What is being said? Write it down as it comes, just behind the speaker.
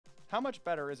How much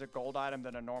better is a gold item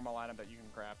than a normal item that you can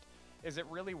craft? Is it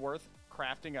really worth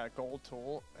crafting a gold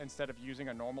tool instead of using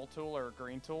a normal tool or a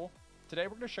green tool? Today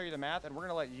we're going to show you the math and we're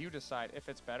going to let you decide if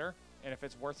it's better and if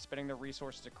it's worth spending the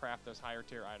resources to craft those higher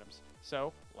tier items.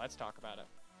 So let's talk about it.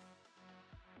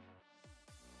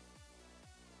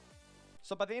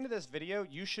 So by the end of this video,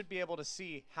 you should be able to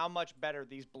see how much better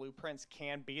these blueprints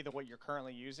can be than what you're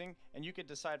currently using, and you can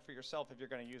decide for yourself if you're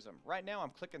going to use them. Right now, I'm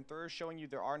clicking through, showing you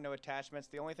there are no attachments.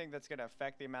 The only thing that's going to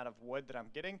affect the amount of wood that I'm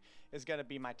getting is going to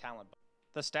be my talent.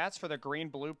 The stats for the green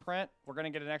blueprint, we're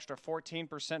going to get an extra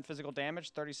 14% physical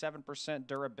damage, 37%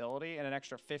 durability, and an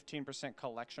extra 15%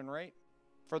 collection rate.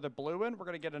 For the blue one, we're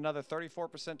going to get another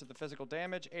 34% to the physical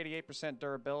damage, 88%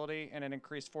 durability, and an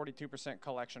increased 42%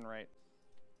 collection rate.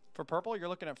 For purple, you're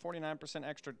looking at 49%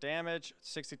 extra damage,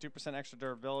 62% extra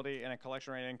durability, and a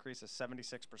collection rate increase of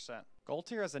 76%. Gold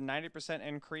tier has a 90%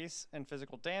 increase in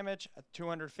physical damage, a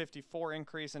 254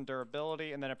 increase in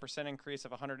durability, and then a percent increase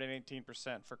of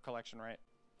 118% for collection rate.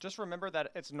 Just remember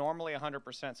that it's normally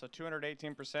 100%, so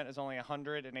 218% is only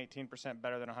 118%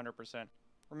 better than 100%.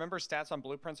 Remember, stats on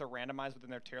blueprints are randomized within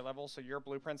their tier level, so your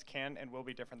blueprints can and will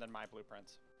be different than my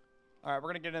blueprints. All right,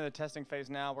 we're going to get into the testing phase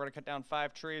now. We're going to cut down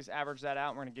 5 trees, average that out,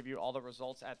 and we're going to give you all the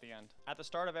results at the end. At the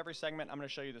start of every segment, I'm going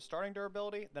to show you the starting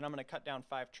durability, then I'm going to cut down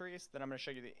 5 trees, then I'm going to show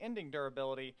you the ending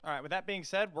durability. All right, with that being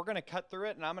said, we're going to cut through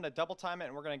it, and I'm going to double time it,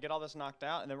 and we're going to get all this knocked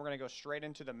out, and then we're going to go straight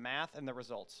into the math and the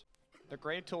results. The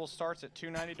gray tool starts at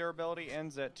 290 durability,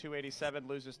 ends at 287,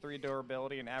 loses 3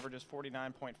 durability, and averages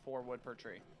 49.4 wood per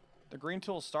tree. The green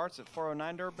tool starts at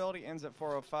 409 durability, ends at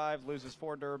 405, loses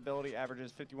 4 durability,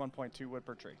 averages 51.2 wood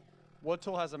per tree. Wood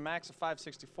tool has a max of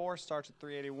 564, starts at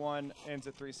 381, ends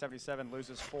at 377,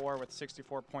 loses 4 with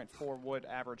 64.4 wood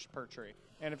averaged per tree.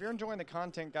 And if you're enjoying the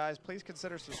content, guys, please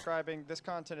consider subscribing. This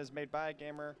content is made by a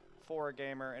gamer, for a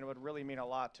gamer, and it would really mean a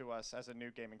lot to us as a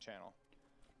new gaming channel.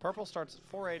 Purple starts at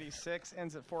 486,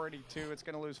 ends at 482. It's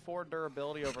going to lose 4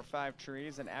 durability over 5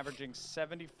 trees and averaging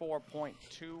 74.2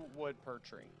 wood per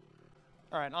tree.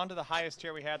 All right, on to the highest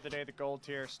tier we had today, the gold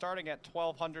tier. Starting at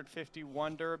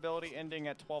 1251 durability, ending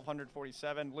at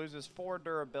 1247. Loses 4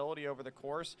 durability over the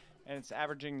course, and it's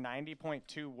averaging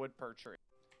 90.2 wood per tree.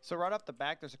 So right off the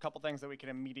back, there's a couple things that we can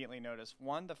immediately notice.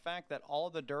 One, the fact that all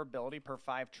of the durability per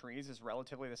 5 trees is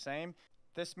relatively the same.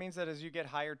 This means that as you get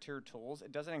higher tier tools,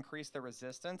 it doesn't increase the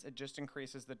resistance, it just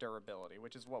increases the durability,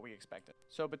 which is what we expected.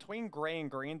 So between gray and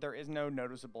green, there is no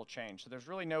noticeable change. So there's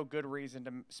really no good reason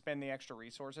to spend the extra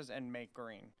resources and make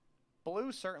green.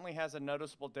 Blue certainly has a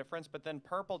noticeable difference, but then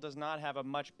purple does not have a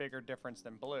much bigger difference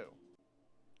than blue.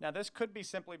 Now this could be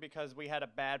simply because we had a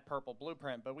bad purple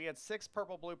blueprint, but we had 6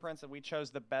 purple blueprints and we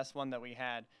chose the best one that we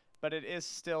had, but it is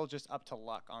still just up to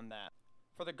luck on that.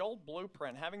 For the gold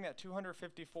blueprint, having that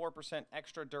 254%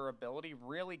 extra durability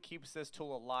really keeps this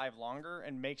tool alive longer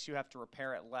and makes you have to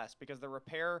repair it less because the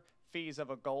repair fees of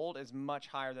a gold is much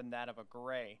higher than that of a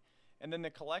gray. And then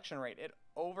the collection rate, it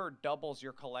over doubles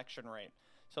your collection rate.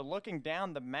 So looking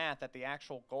down the math at the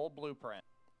actual gold blueprint,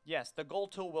 yes, the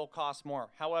gold tool will cost more.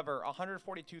 However,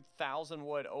 142,000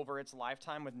 wood over its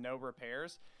lifetime with no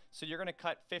repairs. So you're going to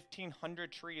cut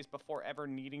 1,500 trees before ever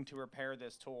needing to repair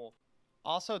this tool.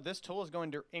 Also, this tool is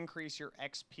going to increase your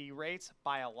XP rates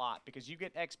by a lot because you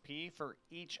get XP for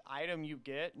each item you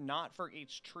get, not for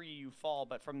each tree you fall,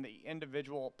 but from the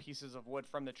individual pieces of wood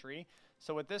from the tree.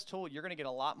 So with this tool, you're going to get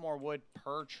a lot more wood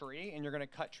per tree and you're going to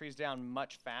cut trees down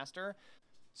much faster.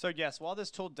 So yes, while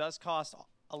this tool does cost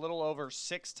a little over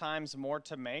 6 times more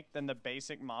to make than the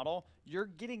basic model, you're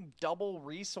getting double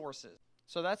resources.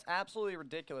 So that's absolutely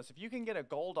ridiculous. If you can get a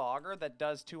gold auger that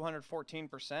does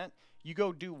 214%, you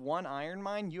go do 1 iron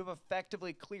mine, you have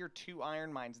effectively cleared 2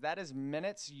 iron mines. That is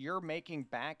minutes you're making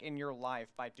back in your life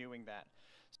by doing that.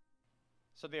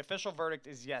 So the official verdict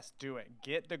is yes, do it.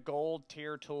 Get the gold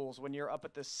tier tools when you're up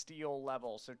at the steel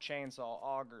level. So chainsaw,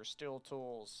 auger, steel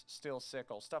tools, steel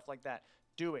sickle, stuff like that.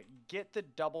 Do it. Get the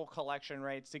double collection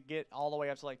rates to get all the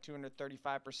way up to like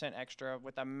 235% extra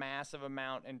with a massive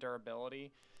amount in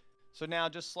durability. So now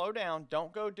just slow down.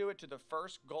 Don't go do it to the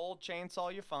first gold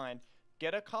chainsaw you find.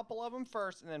 Get a couple of them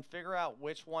first and then figure out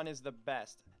which one is the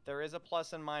best. There is a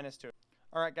plus and minus to it.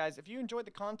 Alright guys, if you enjoyed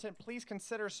the content, please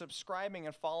consider subscribing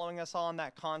and following us on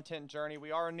that content journey.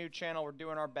 We are a new channel. We're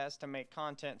doing our best to make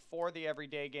content for the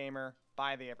everyday gamer,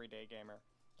 by the everyday gamer.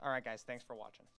 Alright guys, thanks for watching.